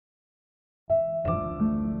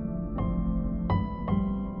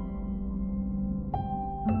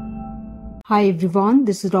Hi everyone,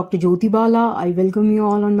 this is Dr. Jyoti Bala. I welcome you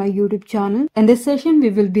all on my YouTube channel. In this session, we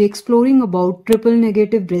will be exploring about triple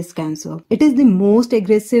negative breast cancer. It is the most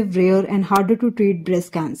aggressive, rare and harder to treat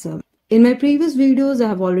breast cancer. In my previous videos, I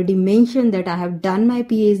have already mentioned that I have done my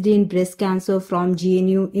PhD in breast cancer from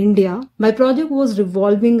GNU, India. My project was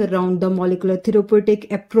revolving around the molecular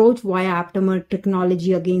therapeutic approach via aptamer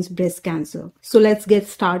technology against breast cancer. So let's get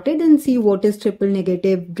started and see what is triple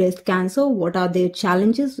negative breast cancer, what are their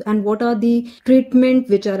challenges and what are the treatments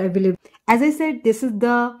which are available. As I said, this is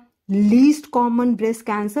the least common breast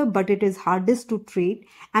cancer, but it is hardest to treat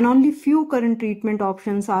and only few current treatment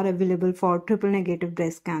options are available for triple negative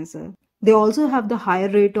breast cancer. They also have the higher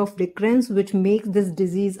rate of recurrence, which makes this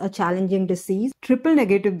disease a challenging disease. Triple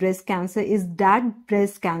negative breast cancer is that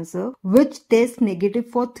breast cancer which tests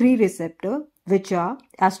negative for 3 receptors, which are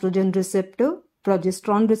estrogen receptor,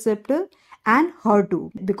 progesterone receptor, and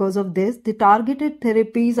HER2. Because of this, the targeted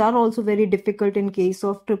therapies are also very difficult in case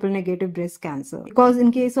of triple negative breast cancer. Because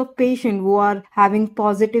in case of patients who are having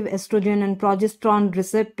positive estrogen and progesterone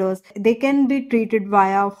receptors, they can be treated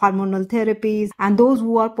via hormonal therapies, and those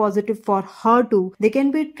who are positive for HER2, they can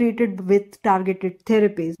be treated with targeted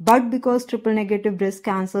therapies. But because triple negative breast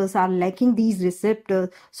cancers are lacking these receptors,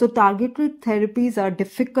 so targeted therapies are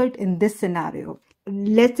difficult in this scenario.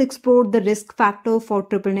 Let's explore the risk factor for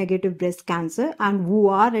triple negative breast cancer and who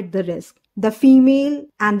are at the risk. The female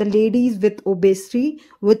and the ladies with obesity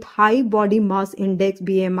with high body mass index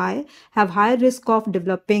BMI have high risk of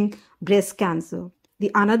developing breast cancer. The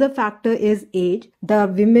another factor is age.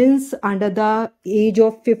 The women's under the age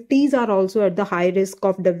of 50s are also at the high risk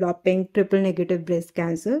of developing triple negative breast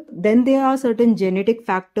cancer. Then there are certain genetic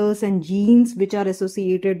factors and genes which are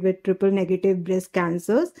associated with triple negative breast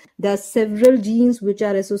cancers. There are several genes which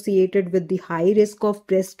are associated with the high risk of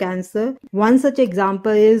breast cancer. One such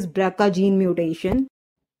example is BRCA gene mutation.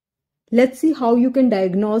 Let's see how you can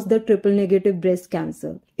diagnose the triple negative breast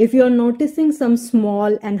cancer. If you are noticing some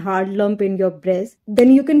small and hard lump in your breast,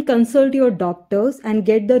 then you can consult your doctors and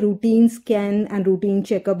get the routine scan and routine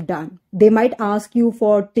checkup done. They might ask you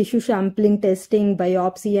for tissue sampling testing,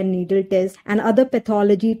 biopsy and needle test and other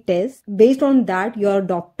pathology tests. Based on that, your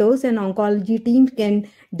doctors and oncology team can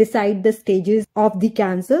decide the stages of the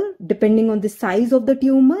cancer depending on the size of the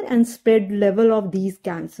tumor and spread level of these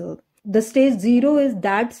cancers. The stage 0 is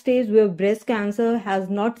that stage where breast cancer has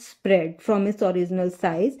not spread from its original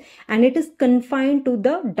size and it is confined to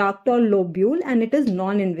the ductal lobule and it is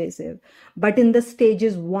non-invasive. But in the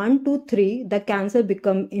stages 1 to 3, the cancer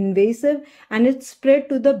becomes invasive and it spread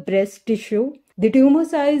to the breast tissue. The tumor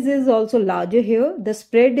size is also larger here. The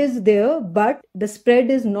spread is there, but the spread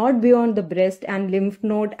is not beyond the breast and lymph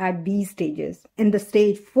node at these stages. In the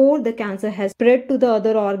stage 4, the cancer has spread to the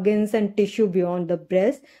other organs and tissue beyond the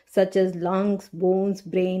breast, such as lungs, bones,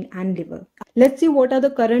 brain, and liver. Let's see what are the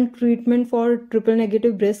current treatment for triple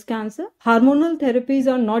negative breast cancer. Hormonal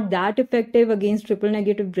therapies are not that effective against triple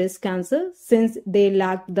negative breast cancer since they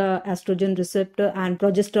lack the estrogen receptor and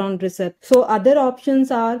progesterone receptor. So other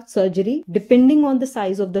options are surgery, depending on the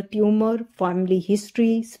size of the tumor, family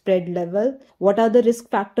history, spread level, what are the risk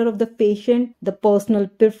factor of the patient, the personal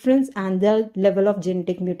preference, and the level of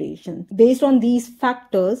genetic mutation. Based on these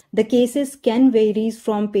factors, the cases can vary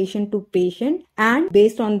from patient to patient, and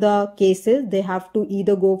based on the cases, they have to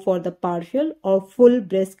either go for the partial or full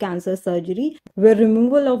breast cancer surgery, where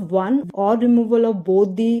removal of one or removal of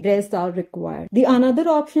both the breasts are required. The another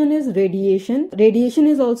option is radiation. Radiation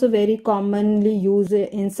is also very commonly used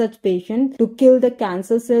in such patients to kill the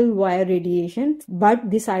cancer cell via radiation, but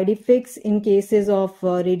the side effects in cases of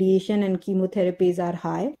radiation and chemotherapies are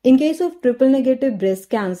high. In case of triple negative breast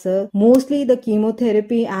cancer, mostly the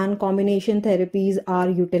chemotherapy and combination therapies are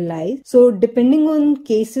utilized. So depending on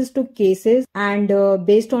cases to cases and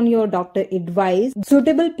based on your doctor advice,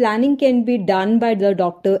 suitable planning can be done by the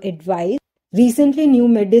doctor advice. Recently, new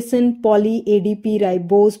medicine poly-ADP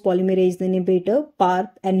ribose polymerase inhibitor, PARP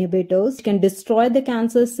inhibitors, can destroy the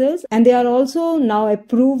cancer cells, and they are also now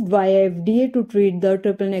approved via FDA to treat the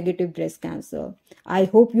triple negative breast cancer. I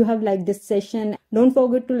hope you have liked this session. Don't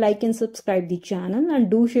forget to like and subscribe the channel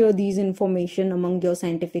and do share these information among your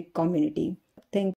scientific community. Thank you.